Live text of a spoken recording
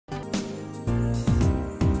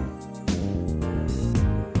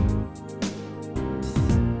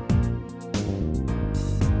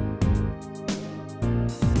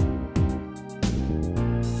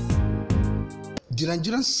The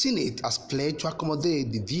Nigerian Senate has pledged to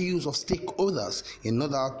accommodate the views of stakeholders in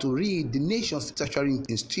order to rid the nation's tertiary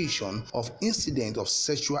institution of incidents of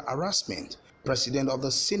sexual harassment. President of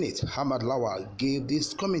the Senate, Ahmad Lawal, gave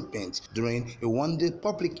this commitment during a one-day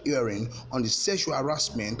public hearing on the sexual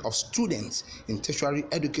harassment of students in tertiary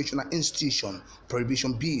educational institution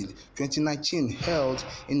Prohibition Bill 2019 held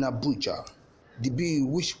in Abuja. The bill,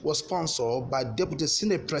 which was sponsored by Deputy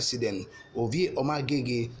Senate President Ovie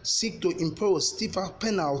Omagege, seeks to impose stiffer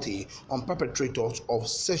penalty on perpetrators of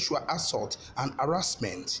sexual assault and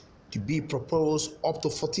harassment. The bill proposed up to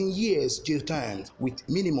 14 years jail term with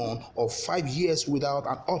minimum of 5 years without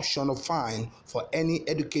an option of fine for any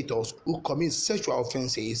educators who commit sexual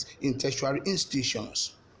offences in tertiary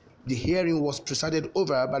institutions. The hearing was presided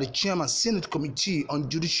over by the Chairman Senate Committee on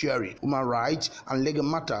Judiciary, Human Rights and Legal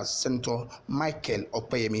Matters, Senator Michael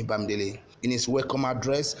Opeyemi Bamidele. In his welcome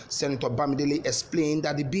address, Senator Bamidele explained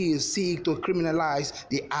that the bill seeks to criminalize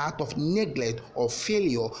the act of neglect or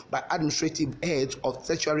failure by administrative heads of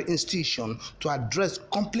tertiary institutions to address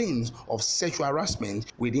complaints of sexual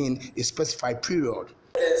harassment within a specified period.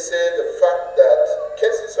 They say the fact that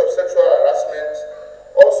cases of sexual harassment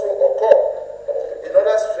also occur in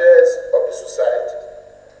other spheres of the society,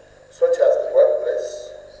 such as the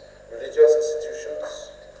workplace, religious institutions,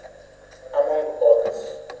 among others.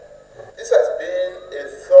 This has been a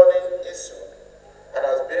thorny issue and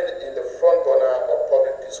has been in the front burner of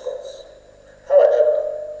public discourse. However,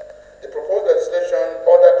 the proposed legislation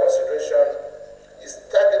under consideration is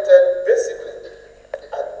targeted basically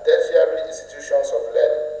at tertiary institutions of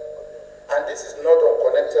learning, and this is not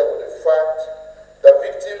unconnected with the fact that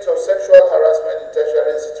victims of sexual harassment in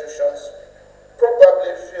tertiary institutions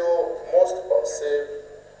probably feel most unsafe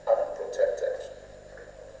and unprotected.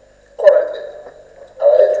 Currently,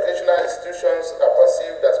 our educational institutions are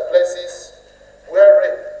perceived as places where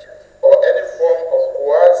rape or any form of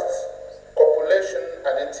coerced copulation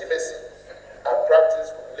and intimacy are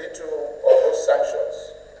practiced with little or no sanctions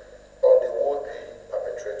on the would-be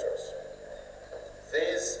perpetrators.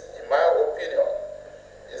 This, in my opinion,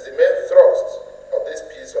 is the main thrust of this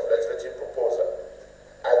piece of legislative proposal,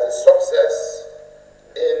 as the success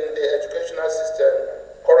in the educational system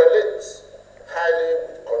correlates highly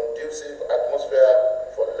with conducive atmosphere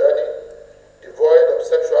for learning, devoid of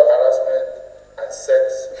sexual harassment and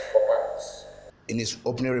sex commands. In his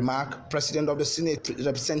opening remark, President of the Senate,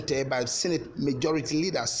 represented by Senate Majority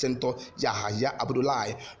Leader Senator Yahaya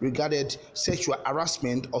Abdullahi, regarded sexual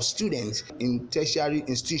harassment of students in tertiary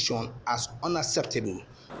institutions as unacceptable.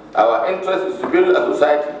 Our interest is to build a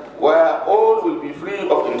society where all will be free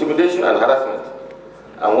of intimidation and harassment,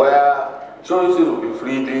 and where choices will be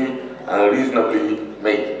freely and reasonably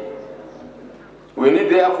made. We need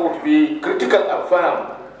therefore to be critical and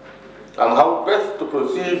firm on how best to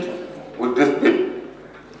proceed with this bill.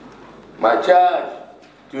 My charge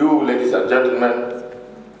to you, ladies and gentlemen,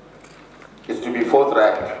 is to be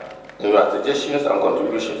forthright in your suggestions and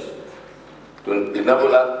contributions to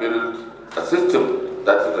enable us build a system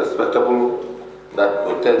that is respectable, that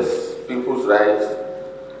protects people's rights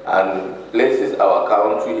and places our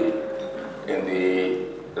country in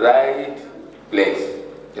the right place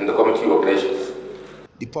in the Committee of Nations.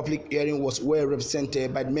 The public hearing was well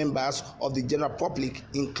represented by members of the general public,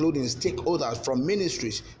 including stakeholders from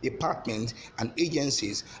ministries, departments, and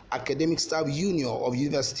agencies, academic staff union of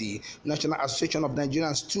university, National Association of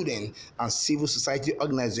Nigerian Students, and civil society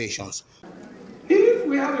organizations. If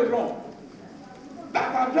we have a law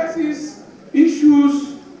that addresses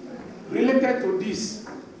issues related to this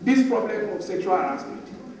problem of sexual harassment,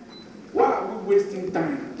 why are we wasting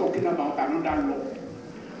time talking about another law?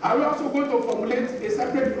 Are we also going to formulate a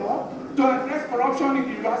separate law to address corruption in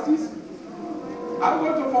universities? Are we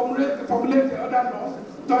going to formulate another law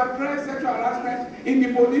to address sexual harassment in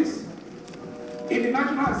the police, in the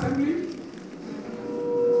National Assembly?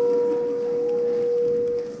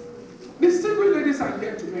 Distinguished ladies and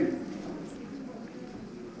gentlemen,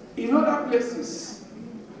 in other places,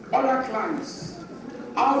 other clients,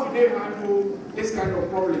 how do they handle this kind of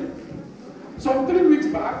problem? Some 3 weeks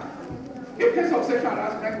back, a case of sexual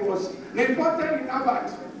harassment was reported in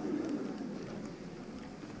Harvard.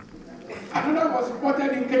 Another was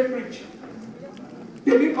reported in Cambridge.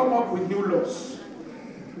 They didn't come up with new laws.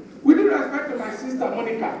 With due respect to my sister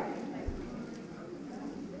Monica,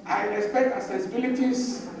 I respect her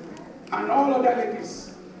sensibilities and all other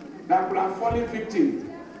ladies that could have fallen victim.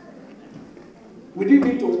 We didn't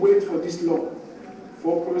need to wait for this law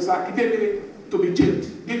for Professor Akindele to be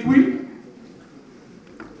jailed, did we?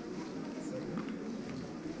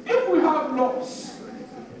 If we have laws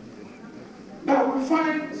that we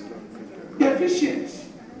find deficient,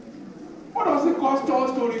 what does it cost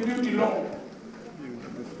law.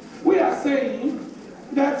 We are saying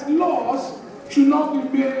that laws should not be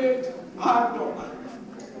made ad hoc.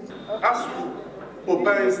 ASU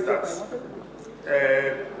opines that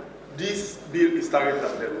this bill is targeted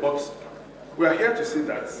at them, but we are here to say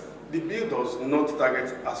that the bill does not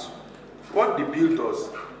target ASU. What the bill does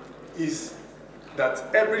is that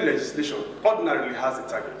every legislation ordinarily has a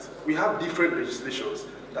target. We have different legislations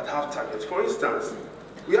that have targets. For instance,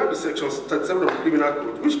 we have the section 37 of the Criminal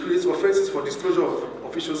Code, which creates offenses for disclosure of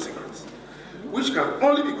official secrets, which can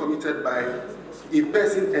only be committed by a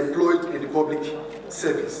person employed in the public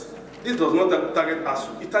service. This does not target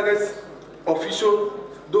ASU. It targets official,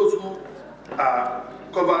 those who are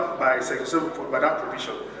covered by section 7 by that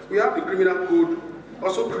provision. We have the Criminal Code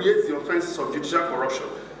also creates the offenses of judicial corruption,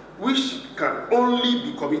 which can only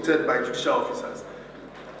be committed by judicial officers.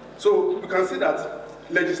 So we can see that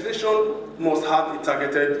legislation must have a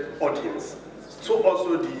targeted audience. So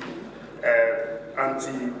also the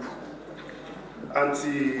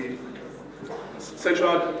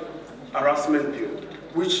anti-sexual harassment bill,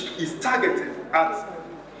 which is targeted at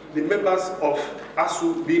the members of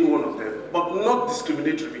ASU being one of them, but not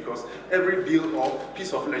discriminatory, because every bill or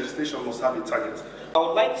piece of legislation must have a target. I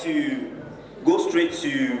would like to go straight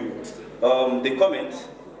to the comment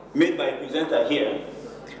made by a presenter here.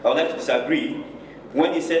 I would like to disagree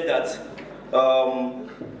when he said that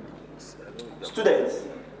students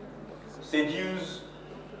seduce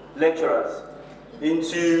lecturers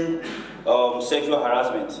into sexual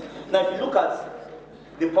harassment. Now, if you look at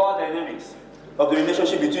the power dynamics of the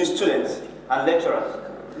relationship between students and lecturers,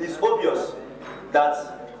 it is obvious that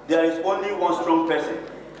there is only one strong person.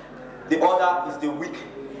 The other is the weak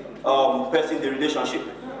person in the relationship.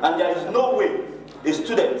 And there is no way a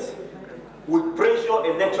student would pressure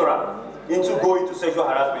a lecturer into going to sexual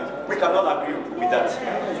harassment. We cannot agree with that.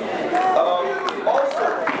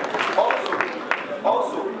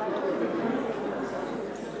 Also,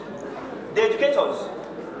 the educators,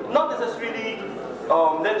 not necessarily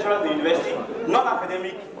lecturers in university,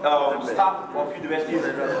 non-academic staff of universities,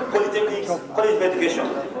 polytechnics, college of education,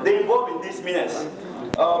 they involved in this menace.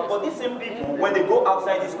 But these same people, when they go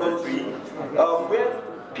outside this country, where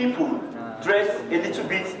people dress a little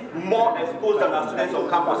bit more exposed than our students on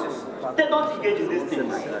campuses, they don't engage in these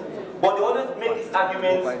things. But they always make this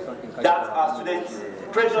argument that our students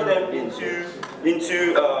pressure them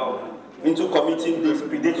into committing these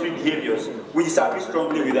predatory behaviors. We disagree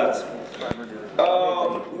strongly with that.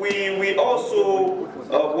 We also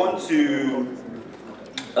want to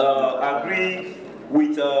agree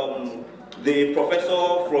with the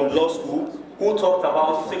professor from law school who talked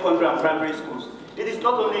about secondary and primary schools. It is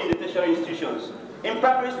not only in the tertiary institutions. In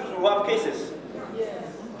primary schools, we have cases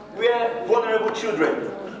where vulnerable children,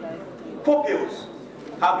 pupils,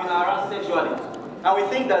 have been harassed sexually. And we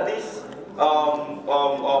think that this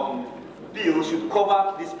bill should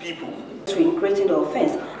cover these people. In creating the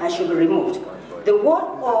offense and should be removed. The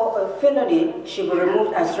word or felony should be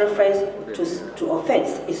removed as reference to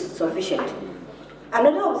offense is sufficient.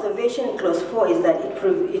 Another observation in clause 4 is that the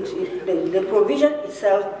provision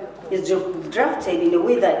itself is drafted in a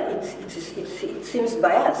way that it seems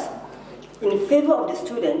biased in favor of the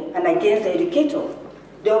student and against the educator.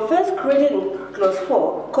 The offense created in clause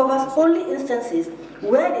 4 covers only instances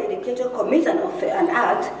where the educator commits an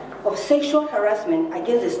act of sexual harassment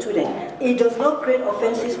against the student. It does not create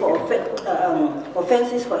offenses for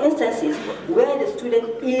instances where the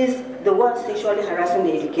student is the one sexually harassing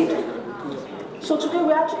the educator. So today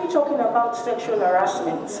we're actually talking about sexual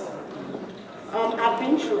harassment. I've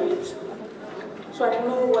been through it, so I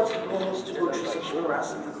know what it means to go through sexual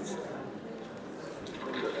harassment.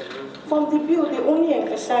 From the bill, they only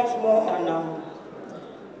emphasize more on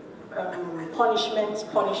punishment.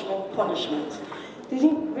 They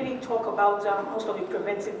didn't really talk about most of the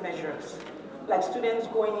preventive measures, like students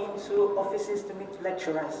going into offices to meet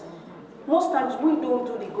lecturers. Most times we don't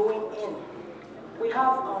do the going in. We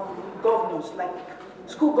have governors, like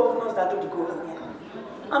school governors that do the going in.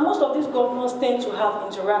 And most of these governors tend to have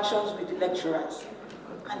interactions with the lecturers.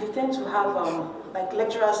 And they tend to have like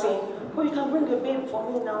lecturers saying, oh, you can bring a babe for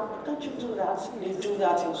me now, can't you do that? They do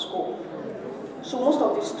that in school. So most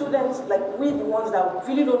of the students, like we're the ones that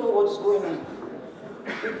really don't know what's going on.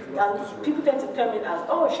 And people tend to term it as,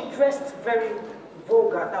 oh, she dressed very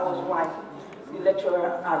vulgar, that was why the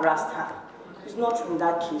lecturer harassed her. It's not in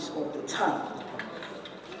that case all the time.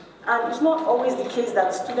 And it's not always the case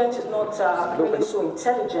that the student is not really so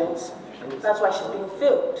intelligent, that's why she's being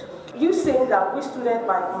failed. You saying that we students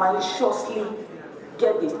might maliciously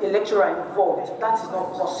get the lecturer involved, that is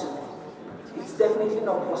not possible. It's definitely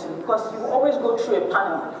not possible because you always go through a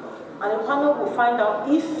panel And the panel will find out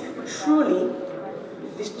if truly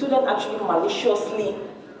the student actually maliciously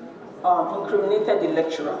incriminated the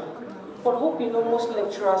lecturer. But hope you know most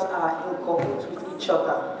lecturers are in cahoots with each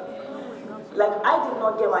other. Like, I did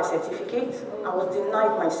not get my certificate. I was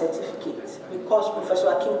denied my certificate because Professor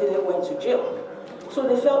Akindele went to jail. So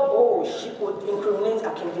they felt, oh, she could incriminate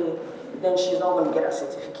Akindele, then she's not going to get a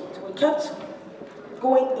certificate. We kept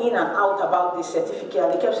going in and out about this certificate,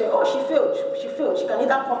 and they kept saying, oh, she failed. She can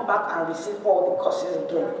either come back and receive all the courses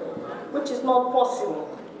again, which is not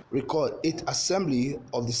possible. Recall 8th Assembly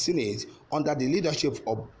of the Senate, under the leadership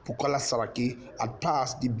of Bukola Saraki, had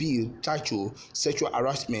passed the bill titled Sexual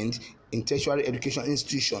Harassment in Tertiary Education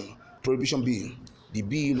Institution Prohibition Bill. The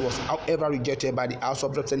bill was, however, rejected by the House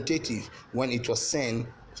of Representatives when it was sent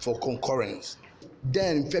for concurrence.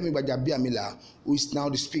 Then Femi Gbajabiamila, who is now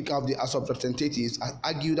the Speaker of the House of Representatives, has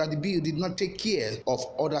argued that the bill did not take care of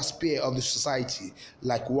other spheres of the society,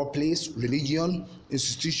 like workplace, religion,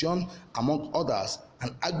 institution, among others,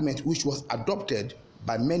 an argument which was adopted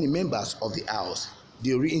by many members of the House.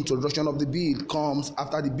 The reintroduction of the bill comes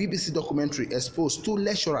after the BBC documentary exposed 2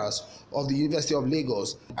 lecturers of the University of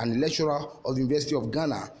Lagos and a lecturer of the University of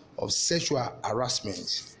Ghana of sexual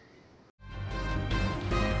harassment.